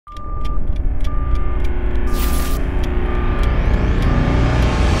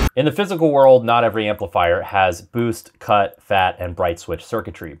In the physical world, not every amplifier has boost, cut, fat, and bright switch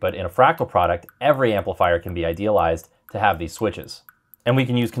circuitry, but in a Fractal product, every amplifier can be idealized to have these switches. And we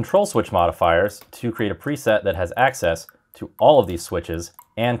can use control switch modifiers to create a preset that has access to all of these switches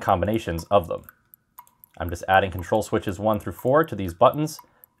and combinations of them. I'm just adding control switches 1 through 4 to these buttons.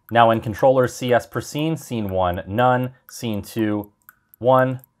 Now in controllers CS per scene, scene 1, none, scene 2,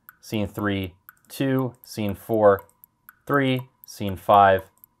 1, scene 3, 2, scene 4, 3, scene 5,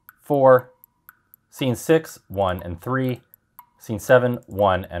 4, scene 6, 1 and 3, scene 7,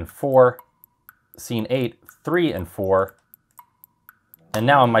 1 and 4, scene 8, 3 and 4. And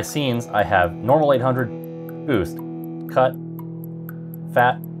now in my scenes, I have normal 800, boost, cut,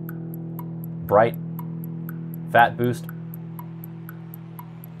 fat, bright, fat boost,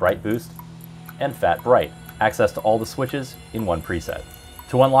 bright boost, and fat bright. Access to all the switches in one preset.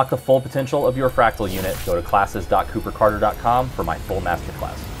 To unlock the full potential of your Fractal unit, go to classes.coopercarter.com for my full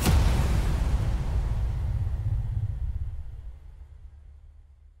masterclass.